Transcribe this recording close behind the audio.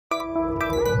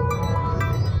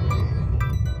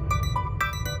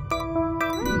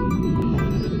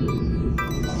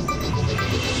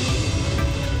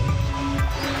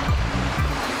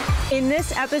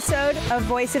this episode of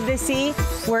Voice of the Sea,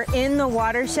 we're in the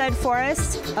watershed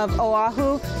forest of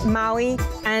Oʻahu, Maui,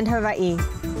 and Hawaii.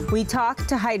 We talk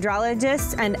to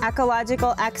hydrologists and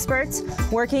ecological experts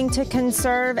working to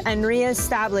conserve and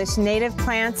reestablish native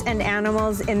plants and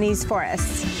animals in these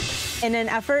forests, in an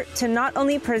effort to not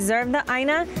only preserve the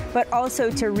ʻaina, but also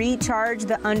to recharge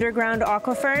the underground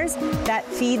aquifers that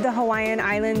feed the Hawaiian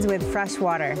Islands with fresh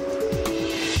water.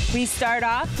 We start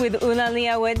off with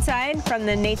Ulalia Woodside from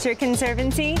the Nature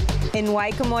Conservancy in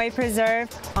Waikimoi Preserve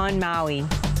on Maui.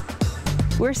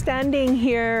 We're standing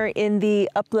here in the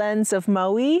uplands of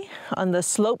Maui on the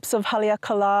slopes of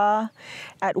Haleakala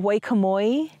at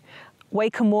Waikimoi.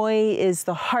 Waikimoi is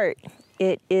the heart.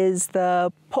 It is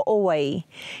the poʻowai.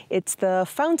 It's the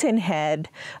fountainhead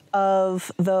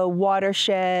of the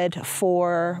watershed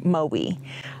for Maui.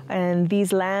 And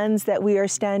these lands that we are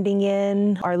standing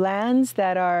in are lands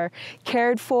that are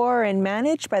cared for and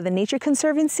managed by the Nature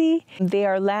Conservancy. They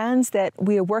are lands that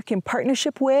we work in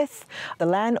partnership with the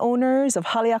landowners of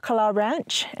Haleakala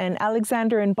Ranch and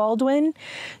Alexander and Baldwin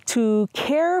to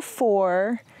care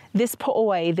for this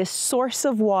poʻowai, this source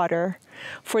of water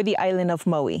for the island of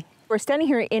Maui. We're standing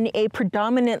here in a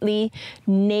predominantly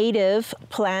native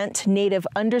plant, native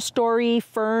understory,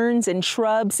 ferns and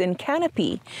shrubs and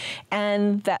canopy.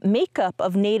 And that makeup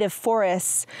of native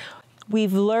forests,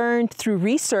 we've learned through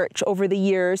research over the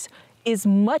years, is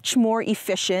much more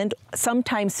efficient,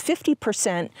 sometimes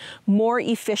 50% more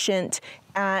efficient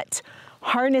at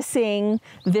harnessing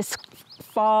this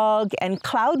fog and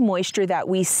cloud moisture that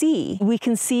we see. We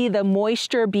can see the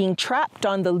moisture being trapped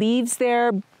on the leaves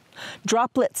there,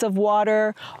 droplets of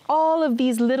water. All of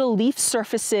these little leaf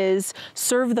surfaces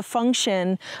serve the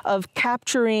function of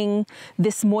capturing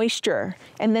this moisture.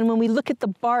 And then when we look at the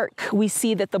bark, we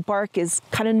see that the bark is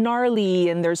kind of gnarly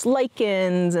and there's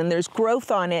lichens and there's growth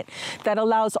on it that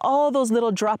allows all those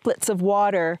little droplets of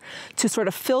water to sort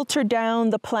of filter down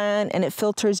the plant, and it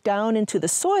filters down into the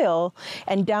soil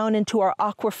and down into our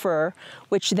aquifer,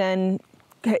 which then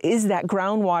is that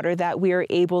groundwater that we are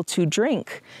able to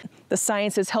drink. The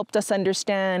science has helped us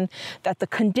understand that the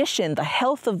condition, the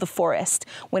health of the forest,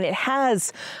 when it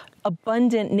has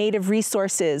abundant native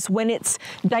resources, when it's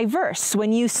diverse,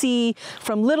 when you see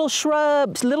from little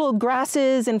shrubs, little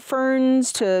grasses and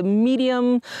ferns to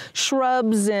medium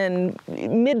shrubs and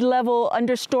mid-level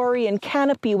understory and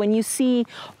canopy, when you see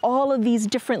all of these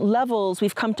different levels,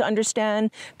 we've come to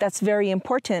understand that's very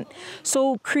important.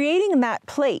 So creating that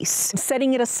place,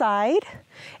 setting it aside,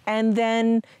 and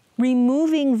then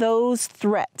removing those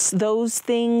threats, those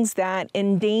things that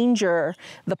endanger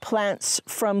the plants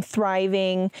from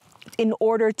thriving, in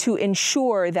order to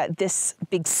ensure that this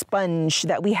big sponge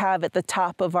that we have at the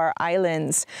top of our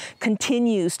islands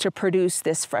continues to produce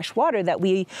this fresh water that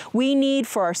we need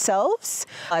for ourselves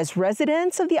as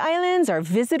residents of the islands. Our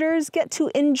visitors get to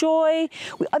enjoy.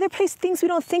 Other things we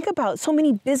don't think about. So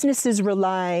many businesses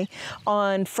rely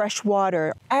on fresh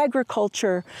water.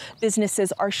 Agriculture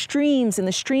businesses, our streams and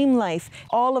the stream life,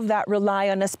 all of that rely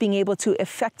on us being able to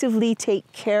effectively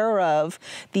take care of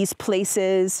these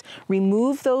places,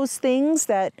 remove those things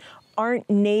that aren't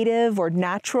native or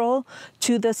natural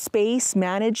to the space,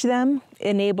 manage them,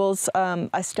 enables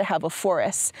us to have a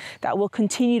forest that will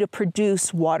continue to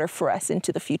produce water for us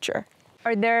into the future.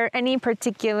 Are there any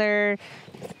particular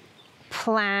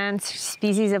plants,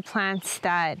 species of plants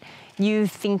that you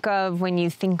think of when you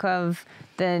think of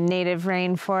the native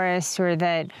rainforest, or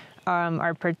that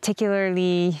are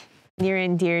particularly near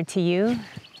and dear to you?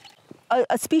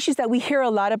 A species that we hear a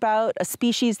lot about, a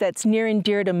species that's near and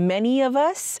dear to many of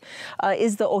us,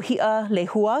 is the ohia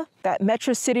lehua, that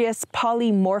Metrosideus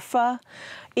polymorpha.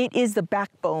 It is the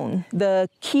backbone, the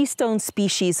keystone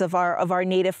species of our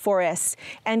native forests,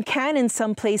 and can in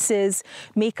some places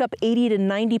make up 80 to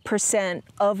 90%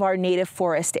 of our native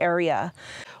forest area.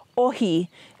 Ohi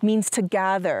means to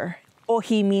gather.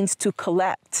 Ohi means to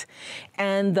collect.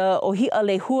 And the ohia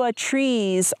lehua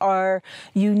trees are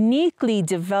uniquely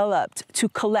developed to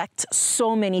collect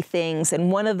so many things,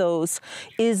 and one of those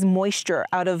is moisture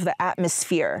out of the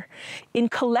atmosphere. In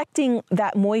collecting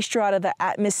that moisture out of the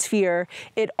atmosphere,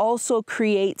 it also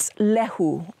creates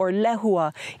lehu or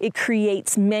lehua. It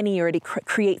creates many, or it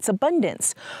creates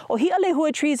abundance. Ohia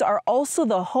lehua trees are also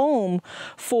the home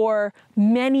for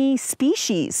many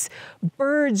species.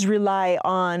 Birds rely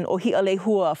on ohia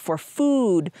lehua for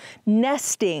food,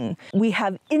 nesting. We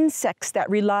have insects that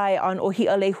rely on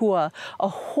ohia lehua. A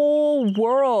whole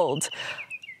world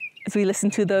as we listen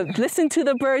to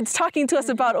the birds talking to us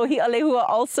about ʻōhiʻalehua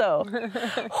also.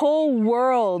 Whole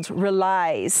world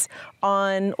relies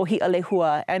on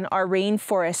ʻōhiʻalehua, and our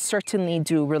rainforests certainly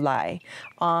do rely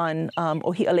on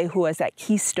ʻōhiʻalehua as that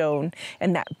keystone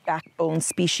and that backbone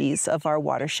species of our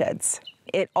watersheds.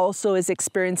 It also is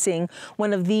experiencing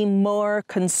one of the more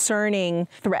concerning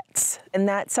threats, and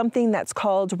that's something that's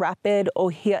called rapid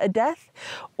ohia death,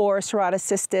 or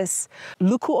Ceratocystis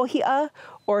lukuohia,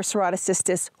 or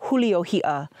Ceratocystis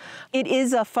huliohia. It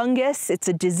is a fungus, it's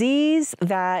a disease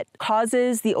that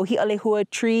causes the ʻōhiʻalehua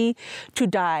tree to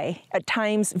die, at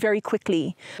times very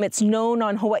quickly. It's known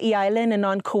on Hawaii Island and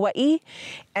on Kauai,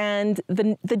 and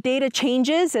the data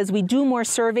changes as we do more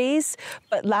surveys,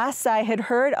 but last I had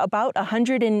heard about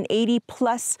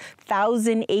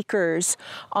 180,000+ acres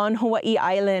on Hawaii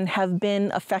Island have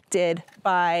been affected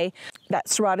by that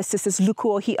Ceratocystis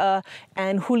lukuohia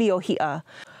and huliohia.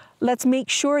 Let's make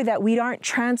sure that we aren't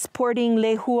transporting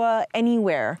lehua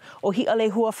anywhere,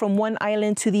 ʻōhiʻalehua from one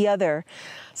island to the other.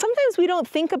 Sometimes we don't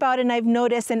think about it, and I've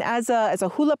noticed, and as a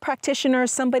hula practitioner,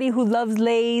 somebody who loves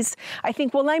leis, I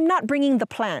think, well, I'm not bringing the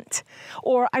plant,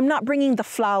 or I'm not bringing the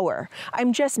flower.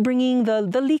 I'm just bringing the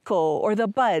liko or the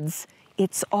buds.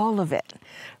 It's all of it,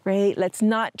 right? Let's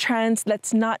not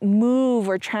move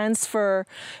or transfer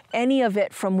any of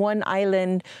it from one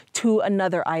island to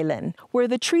another island. Where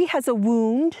the tree has a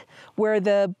wound, where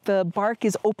the bark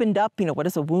is opened up, you know, what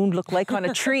does a wound look like on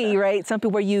a tree, right?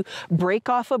 Something where you break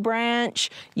off a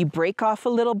branch, you break off a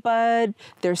little bud,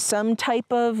 there's some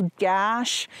type of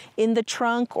gash in the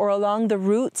trunk or along the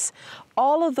roots.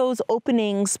 All of those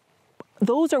openings,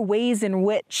 those are ways in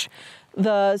which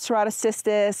the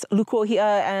Ceratocystis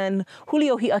lukuohia and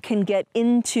huliohia can get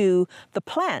into the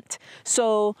plant.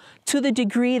 So to the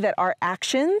degree that our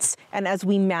actions, and as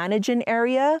we manage an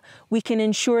area, we can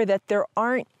ensure that there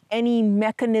aren't any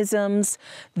mechanisms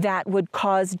that would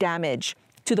cause damage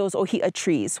to those ohia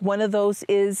trees. One of those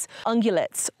is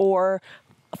ungulates, or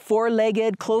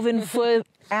four-legged, cloven-foot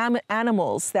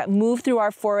animals that move through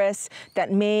our forests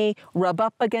that may rub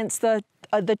up against the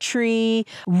tree,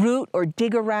 root or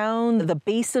dig around the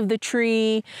base of the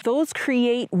tree. Those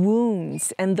create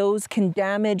wounds, and those can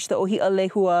damage the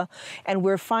ʻōhiʻalehua. And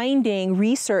we're finding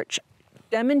research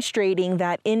demonstrating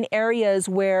that in areas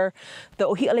where the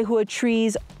ʻōhiʻalehua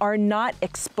trees are not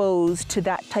exposed to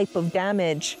that type of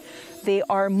damage, they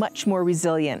are much more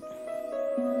resilient.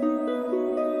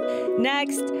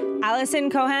 Next, Allison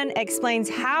Cohen explains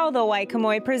how the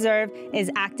Waikamoi Preserve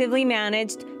is actively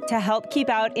managed to help keep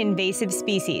out invasive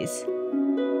species.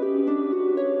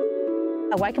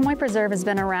 The Waikamoi Preserve has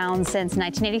been around since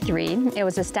 1983. It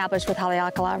was established with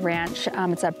Haleakala Ranch.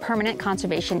 It's a permanent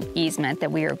conservation easement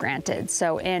that we are granted.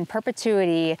 So in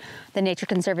perpetuity, the Nature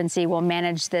Conservancy will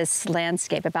manage this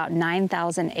landscape, about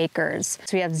 9,000 acres.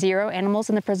 So we have 0 animals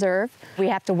in the preserve. We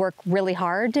have to work really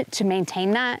hard to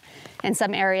maintain that. In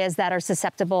some areas that are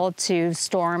susceptible to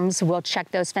storms, we'll check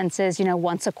those fences,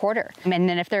 once a quarter. And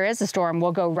then if there is a storm,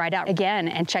 we'll go right out again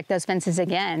and check those fences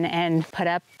again and put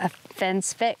up a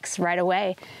fence fix right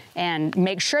away and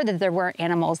make sure that there weren't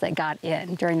animals that got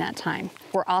in during that time.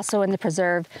 We're also in the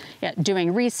preserve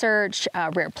doing research,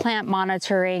 rare plant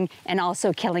monitoring, and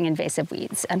also killing invasive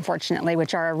weeds, unfortunately,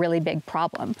 which are a really big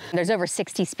problem. There's over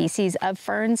 60 species of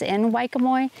ferns in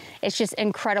Waikamoi. It's just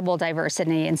incredible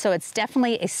diversity, and so it's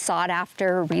definitely a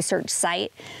sought-after research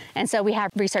site. And so we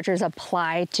have researchers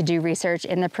apply to do research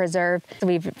in the preserve. So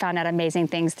we've found out amazing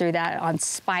things through that on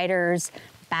spiders,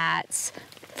 bats,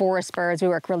 forest birds. We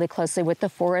work really closely with the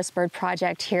Forest Bird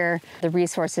Project here. The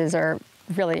resources are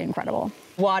really incredible.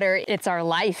 Water, it's our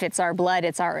life, it's our blood,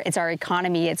 it's our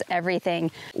economy, it's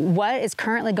everything. What is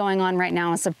currently going on right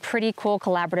now is a pretty cool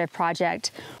collaborative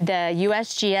project. The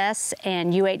USGS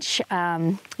and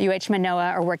UH Manoa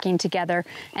are working together,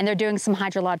 and they're doing some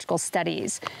hydrological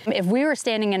studies. If we were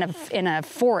standing in a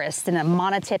forest, in a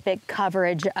monotypic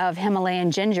coverage of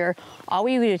Himalayan ginger, all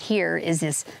we would hear is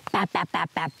this bap, bap,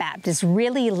 bap, bap, bap, this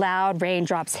really loud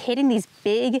raindrops hitting these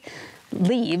big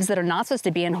leaves that are not supposed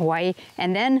to be in Hawaii,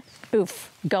 and then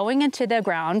poof, going into the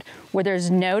ground where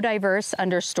there's no diverse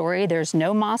understory, there's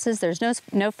no mosses, there's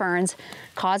no ferns,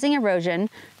 causing erosion,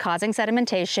 causing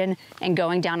sedimentation, and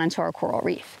going down into our coral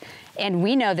reef. And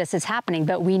we know this is happening,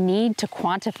 but we need to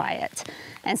quantify it.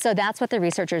 And so that's what the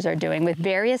researchers are doing with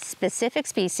various specific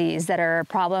species that are a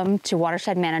problem to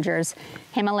watershed managers.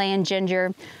 Himalayan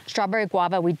ginger, strawberry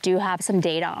guava, we do have some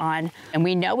data on, and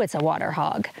we know it's a water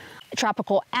hog.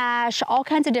 Tropical ash, all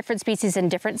kinds of different species in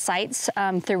different sites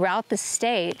throughout the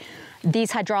state.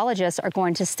 These hydrologists are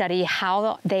going to study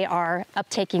how they are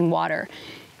uptaking water.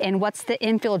 And what's the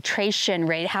infiltration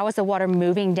rate? How is the water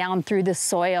moving down through the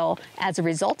soil as a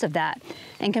result of that?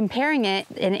 And comparing it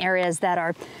in areas that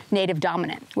are native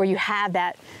dominant, where you have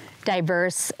that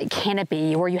diverse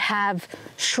canopy, where you have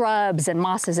shrubs and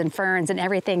mosses and ferns and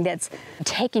everything that's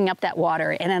taking up that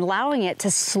water and allowing it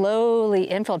to slowly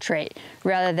infiltrate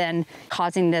rather than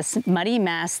causing this muddy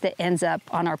mess that ends up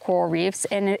on our coral reefs,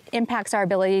 and it impacts our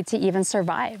ability to even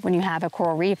survive when you have a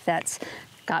coral reef that's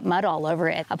got mud all over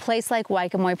it. A place like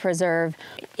Waikimoi Preserve,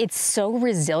 it's so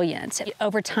resilient.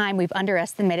 Over time, we've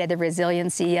underestimated the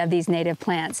resiliency of these native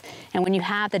plants. And when you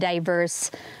have the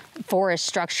diverse forest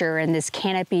structure and this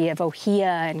canopy of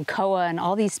ohia and koa and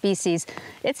all these species,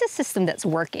 it's a system that's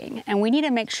working. And we need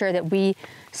to make sure that we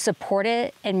support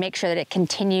it and make sure that it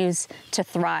continues to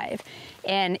thrive.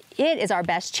 And it is our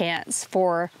best chance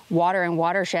for water and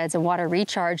watersheds and water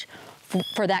recharge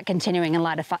for that continuing in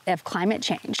light of climate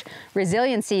change.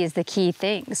 Resiliency is the key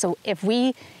thing. So if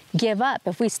we give up,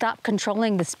 if we stop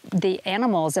controlling the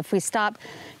animals, if we stop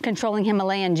controlling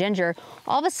Himalayan ginger,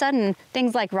 all of a sudden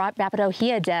things like rapid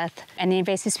ohia death and the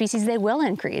invasive species, they will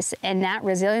increase. And that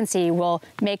resiliency will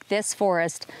make this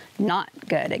forest not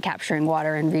good at capturing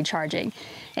water and recharging.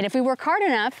 And if we work hard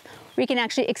enough, we can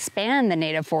actually expand the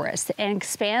native forest and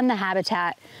expand the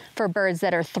habitat for birds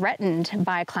that are threatened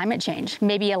by climate change,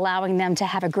 maybe allowing them to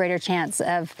have a greater chance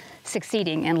of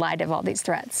succeeding in light of all these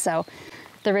threats. So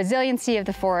the resiliency of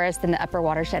the forest and the upper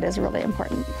watershed is really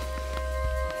important.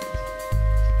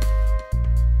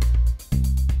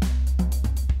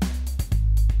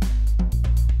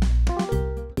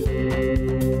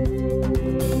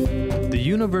 The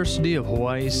University of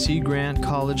Hawaii's Sea Grant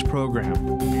College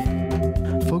program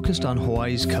focused on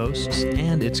Hawaii's coasts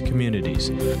and its communities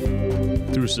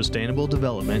through sustainable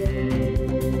development,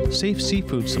 safe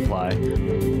seafood supply,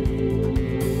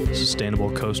 sustainable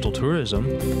coastal tourism,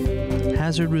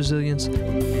 hazard resilience,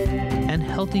 and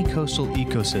healthy coastal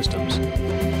ecosystems.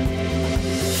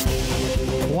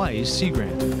 Hawaii's Sea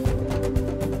Grant.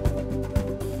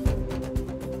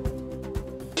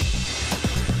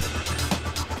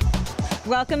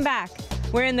 Welcome back.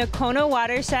 We're in the Kona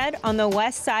watershed on the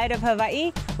west side of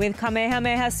Hawaii with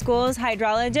Kamehameha School's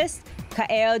hydrologist,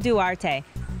 Kaʻeo Duarte,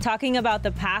 talking about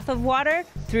the path of water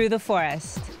through the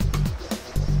forest.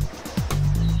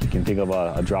 You can think of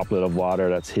a droplet of water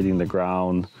that's hitting the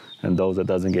ground, and those that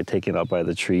doesn't get taken up by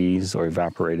the trees or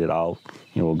evaporated out,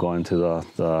 will go into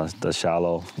the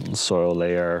shallow soil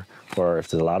layer, or if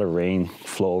there's a lot of rain,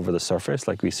 flow over the surface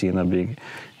like we see in a big,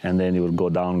 and then it would go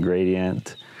down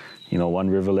gradient. One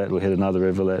rivulet will hit another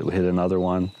rivulet, will hit another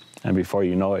one, and before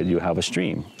you know it, you have a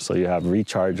stream. So you have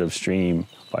recharge of stream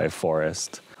by a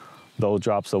forest. Those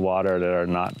drops of water that are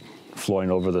not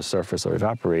flowing over the surface or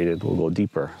evaporated will go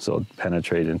deeper, so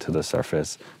penetrate into the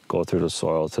surface, go through the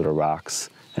soil to the rocks,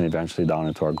 and eventually down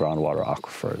into our groundwater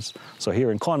aquifers. So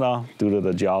here in Kona, due to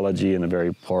the geology and the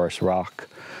very porous rock,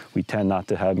 we tend not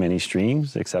to have many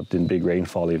streams, except in big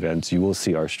rainfall events, you will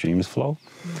see our streams flow.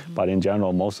 Mm-hmm. But in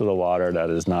general, most of the water that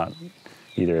is not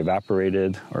either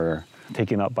evaporated or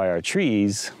taken up by our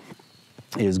trees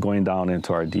is going down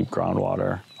into our deep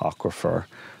groundwater aquifer,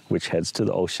 which heads to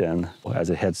the ocean. As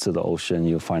it heads to the ocean,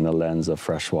 you'll find a lens of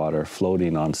fresh water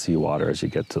floating on seawater as you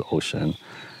get to the ocean.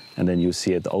 And then you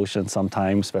see at the ocean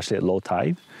sometimes, especially at low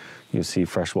tide, you see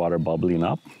fresh water bubbling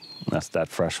up. That's that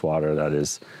fresh water that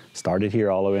is started here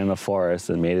all the way in the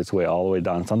forest and made its way all the way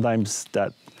down. Sometimes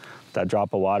that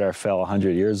drop of water fell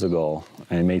 100 years ago,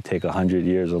 and it may take 100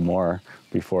 years or more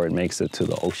before it makes it to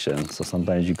the ocean. So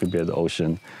sometimes you could be at the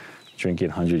ocean drinking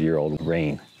 100-year-old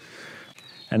rain.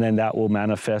 And then that will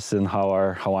manifest in how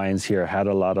our Hawaiians here had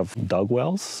a lot of dug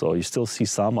wells. So you still see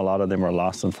some, a lot of them are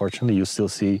lost, unfortunately. You still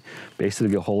see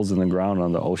basically holes in the ground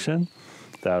on the ocean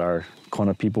that our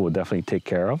Kona people would definitely take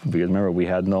care of. Because remember, we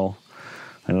had no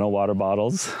water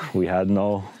bottles, we had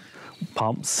no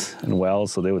pumps and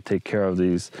wells, so they would take care of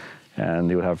these, and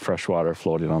they would have fresh water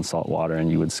floating on salt water,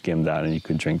 and you would skim that and you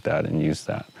could drink that and use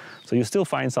that. So you still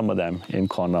find some of them in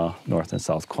Kona, North and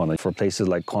South Kona. For places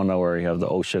like Kona, where you have the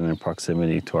ocean in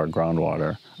proximity to our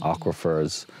groundwater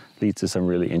aquifers, leads to some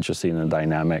really interesting and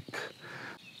dynamic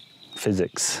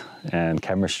physics and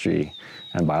chemistry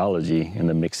and biology in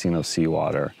the mixing of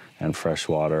seawater and fresh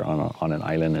water on an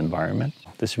island environment.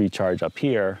 This recharge up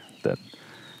here that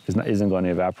isn't going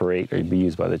to evaporate or be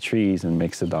used by the trees and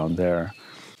mix it down there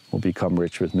will become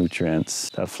rich with nutrients.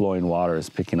 That flowing water is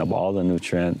picking up all the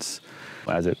nutrients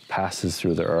as it passes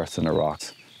through the earth and the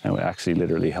rocks, and will actually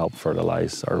literally help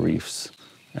fertilize our reefs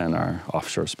and our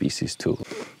offshore species too.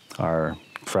 Our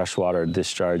freshwater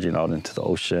discharging out into the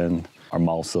ocean, our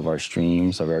mouths of our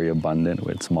streams are very abundant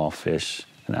with small fish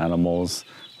and animals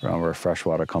around where fresh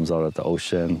water comes out of the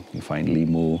ocean. You find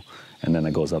limu, and then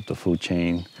it goes up the food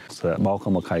chain. So that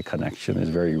Maukamakai connection is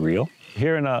very real.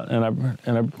 Here in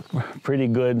a pretty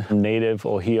good native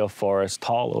ohia forest,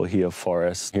 tall ohia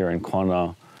forest here in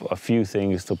Kona, a few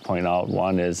things to point out.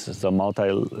 One is the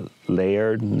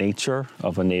multi-layered nature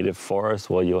of a native forest.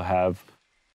 Well, you'll have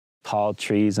tall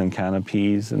trees and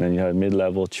canopies, and then you have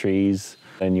mid-level trees,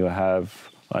 and you have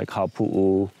like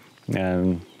hapu'u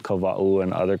and kawa'u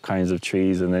and other kinds of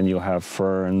trees, and then you have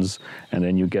ferns, and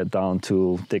then you get down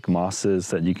to thick mosses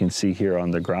that you can see here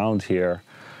on the ground here.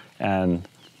 And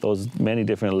those many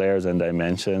different layers and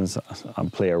dimensions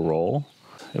play a role.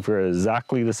 If we're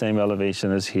exactly the same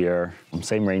elevation as here,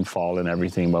 same rainfall and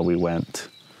everything, but we went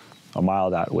a mile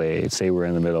that way, say we're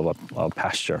in the middle of a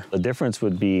pasture. The difference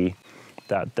would be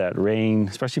that rain,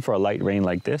 especially for a light rain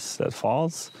like this that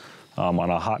falls, on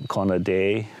a hot Kona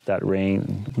day, that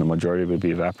rain, the majority would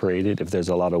be evaporated. If there's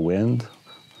a lot of wind,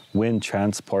 wind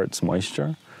transports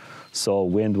moisture. So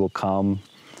wind will come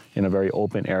in a very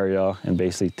open area and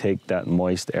basically take that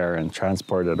moist air and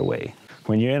transport it away.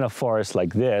 When you're in a forest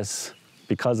like this,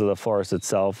 because of the forest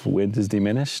itself, wind is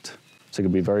diminished. So it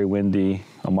could be very windy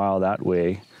a mile that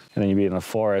way, and then you'd be in a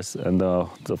forest and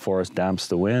the forest damps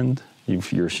the wind. You've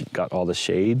got all the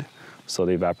shade, so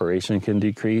the evaporation can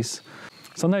decrease.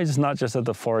 Sometimes it's not just that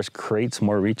the forest creates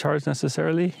more recharge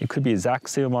necessarily. It could be the exact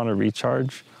same amount of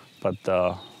recharge, but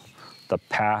the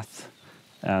path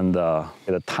and the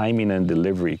timing and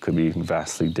delivery could be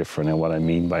vastly different. And what I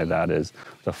mean by that is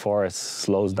the forest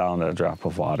slows down at a drop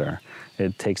of water.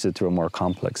 It takes it through a more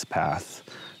complex path.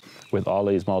 With all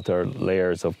these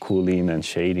multi-layers of cooling and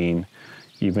shading,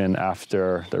 even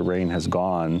after the rain has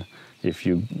gone, if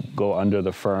you go under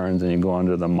the ferns and you go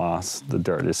under the moss, the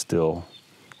dirt is still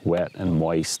wet and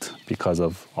moist because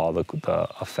of all the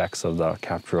effects of the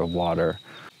capture of water.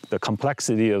 The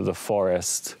complexity of the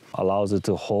forest allows it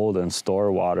to hold and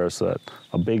store water so that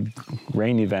a big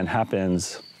rain event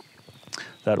happens,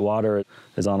 that water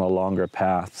is on a longer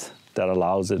path that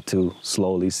allows it to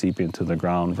slowly seep into the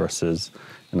ground versus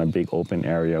in a big open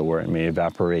area where it may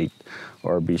evaporate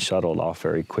or be shuttled off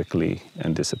very quickly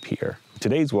and disappear. In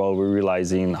today's world, we're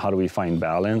realizing how do we find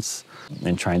balance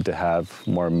and trying to have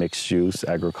more mixed use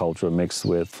agriculture mixed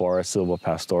with forest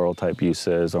silvopastoral type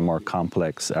uses or more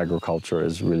complex agriculture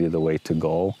is really the way to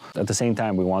go. At the same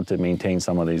time, we want to maintain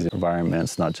some of these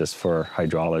environments, not just for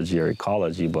hydrology or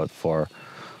ecology, but for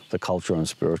the cultural and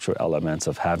spiritual elements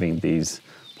of having these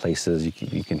places.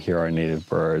 You can hear our native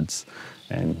birds,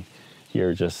 and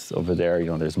here just over there,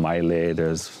 there's maile,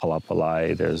 there's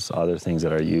palapalai, there's other things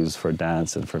that are used for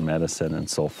dance and for medicine and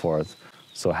so forth.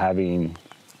 So having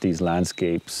these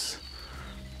landscapes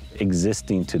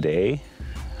existing today,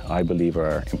 I believe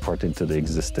are important to the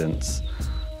existence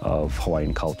of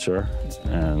Hawaiian culture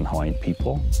and Hawaiian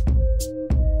people.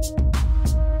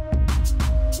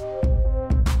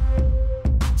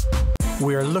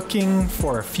 We are looking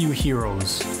for a few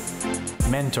heroes,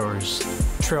 mentors,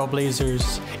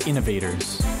 trailblazers,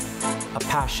 innovators, a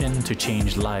passion to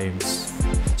change lives,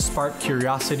 spark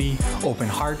curiosity, open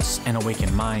hearts, and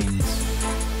awaken minds,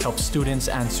 help students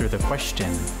answer the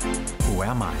question, who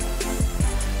am I?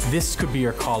 This could be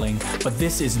your calling, but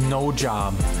this is no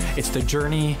job. It's the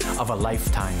journey of a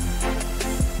lifetime.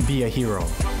 Be a hero.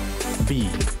 Be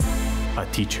a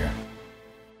teacher.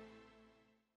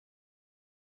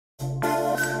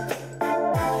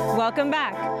 Welcome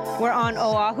back. We're on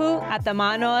Oʻahu at the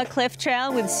Manoa Cliff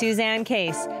Trail with Suzanne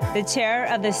Case, the chair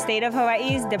of the State of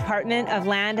Hawaii's Department of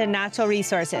Land and Natural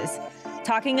Resources,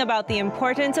 talking about the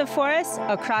importance of forests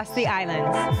across the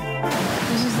islands.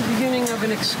 This is the beginning of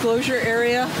an exclosure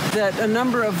area that a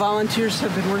number of volunteers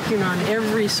have been working on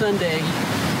every Sunday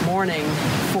morning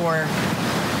for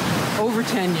over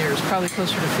 10 years, probably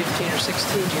closer to 15 or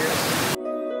 16 years.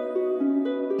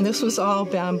 This was all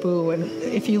bamboo, and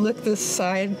if you look this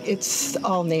side, it's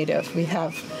all native. We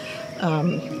have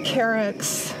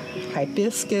carex,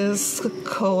 hibiscus,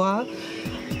 koa,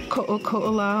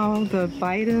 ko'oko'olau, the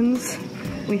bidens.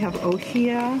 We have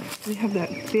ohia. We have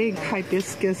that big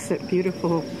hibiscus, that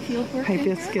beautiful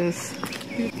hibiscus.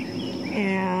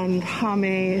 And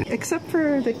hame. Except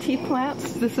for the tea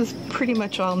plants, this is pretty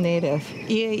much all native.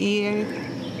 Ie.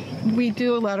 We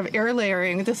do a lot of air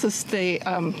layering. This is the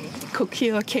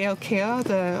kokila keokea,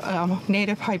 the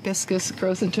native hibiscus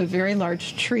grows into a very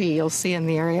large tree you'll see in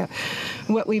the area.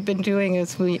 what we've been doing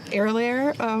is we air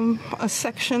layer a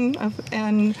section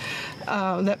and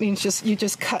that means you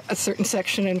just cut a certain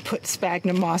section and put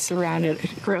sphagnum moss around it.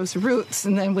 It grows roots,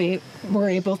 and then we were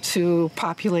able to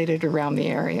populate it around the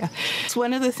area. It's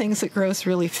one of the things that grows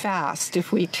really fast.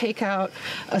 If we take out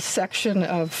a section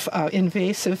of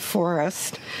invasive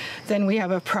forest, then we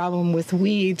have a problem with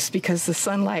weeds because the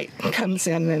sunlight comes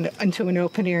in into an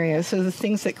open area. So the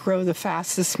things that grow the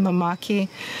fastest, mamaki,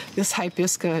 this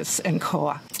hibiscus, and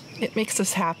koa. It makes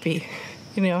us happy.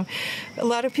 You know, a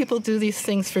lot of people do these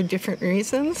things for different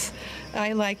reasons.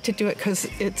 I like to do it because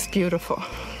it's beautiful.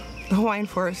 The Hawaiian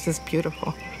forest is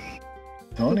beautiful.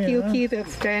 Uki,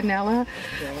 that's Dianella.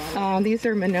 These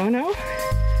are Monono.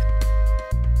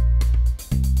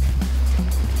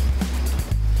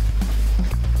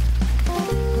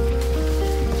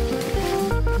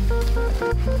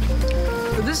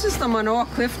 This is the Manoa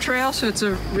Cliff Trail, so it's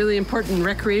a really important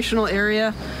recreational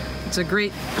area. It's a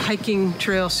great hiking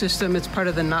trail system. It's part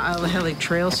of the nahele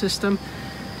trail system.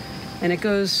 And it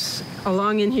goes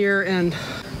along in here and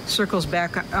circles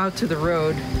back out to the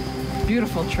road.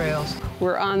 Beautiful trails.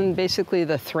 We're on basically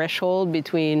the threshold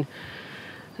between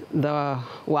the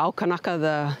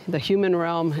Waukanaka, the human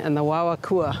realm, and the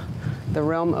Wauakua, the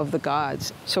realm of the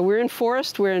gods. So we're in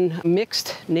forest, we're in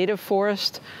mixed native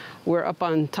forest. We're up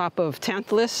on top of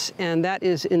Tantalus, and that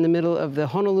is in the middle of the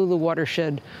Honolulu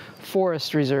Watershed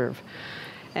Forest Reserve.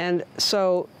 And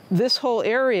so this whole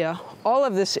area, all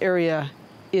of this area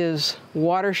is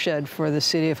watershed for the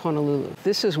city of Honolulu.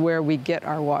 This is where we get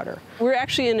our water. We're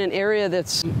actually in an area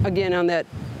that's, again, on that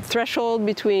threshold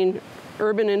between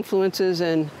urban influences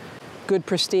and good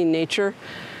pristine nature.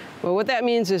 Well, what that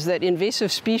means is that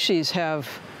invasive species have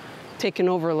taken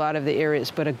over a lot of the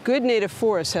areas, but a good native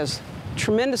forest has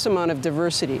tremendous amount of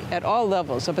diversity at all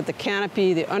levels, up at the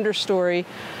canopy, the understory,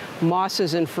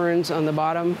 mosses and ferns on the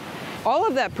bottom. All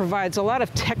of that provides a lot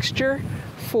of texture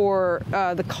for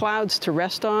the clouds to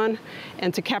rest on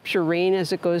and to capture rain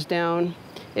as it goes down.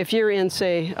 If you're in,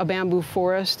 say, a bamboo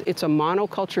forest, it's a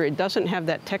monoculture. It doesn't have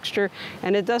that texture,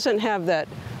 and it doesn't have that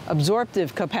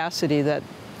absorptive capacity that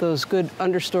those good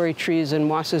understory trees and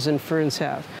mosses and ferns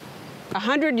have.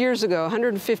 100 years ago,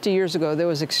 150 years ago, there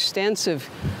was extensive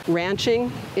ranching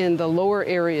in the lower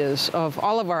areas of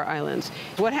all of our islands.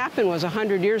 What happened was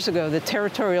 100 years ago, the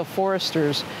territorial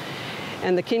foresters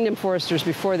and the kingdom foresters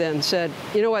before then said,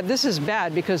 you know what, this is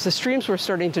bad because the streams were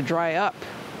starting to dry up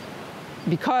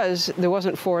because there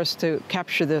wasn't forest to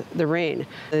capture the rain.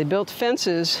 They built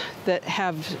fences that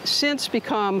have since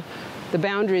become the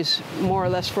boundaries more or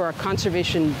less for our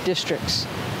conservation districts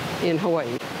in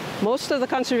Hawaii. Most of the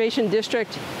conservation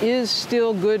district is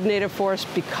still good native forest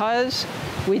because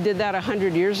we did that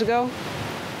 100 years ago,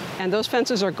 and those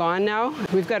fences are gone now.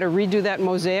 We've got to redo that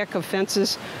mosaic of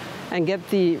fences and get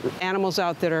the animals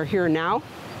out that are here now.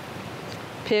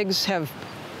 Pigs have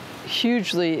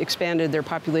hugely expanded their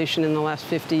population in the last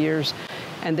 50 years,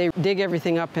 and they dig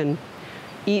everything up and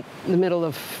eat the middle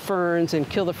of ferns and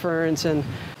kill the ferns. And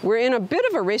we're in a bit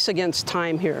of a race against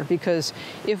time here because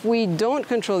if we don't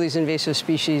control these invasive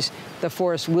species, the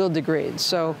forest will degrade.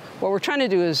 So what we're trying to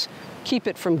do is keep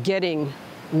it from getting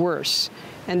worse.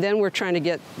 And then we're trying to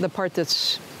get the part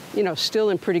that's, you know, still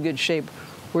in pretty good shape.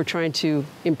 We're trying to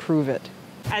improve it.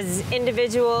 As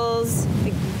individuals,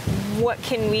 what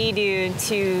can we do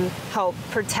to help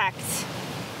protect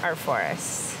our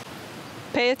forests?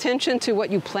 Pay attention to what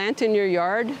you plant in your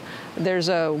yard. There's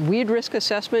a weed risk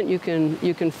assessment you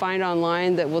can find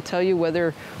online that will tell you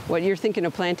whether what you're thinking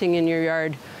of planting in your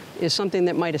yard is something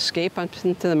that might escape up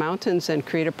into the mountains and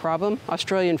create a problem.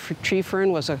 Australian tree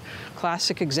fern was a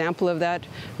classic example of that.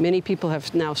 Many people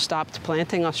have now stopped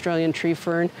planting Australian tree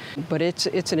fern, but it's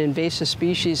an invasive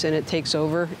species and it takes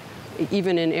over,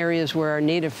 even in areas where our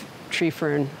native tree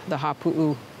fern, the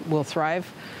hapu'u, will thrive.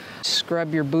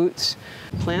 Scrub your boots,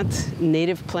 plant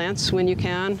native plants when you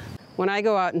can. When I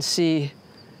go out and see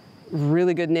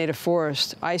really good native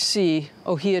forest, I see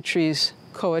ohia trees,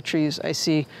 koa trees, I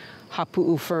see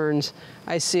hapu'u ferns,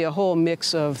 I see a whole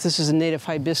mix of, this is a native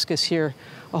hibiscus here,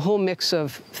 a whole mix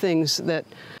of things that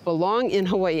belong in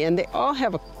Hawaii, and they all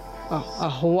have a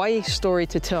Hawaii story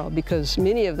to tell because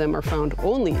many of them are found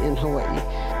only in Hawaii.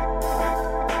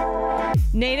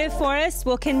 Native forests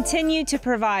will continue to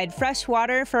provide fresh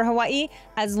water for Hawaii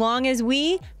as long as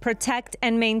we protect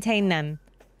and maintain them.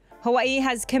 Hawaii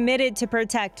has committed to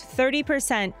protect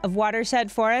 30% of watershed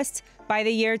forests by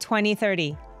the year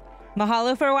 2030.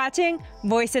 Mahalo for watching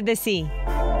Voice of the Sea.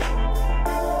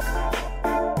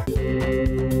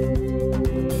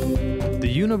 The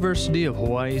University of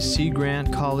Hawaii Sea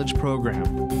Grant College Program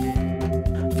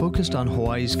focused on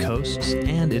Hawaii's coasts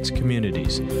and its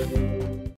communities.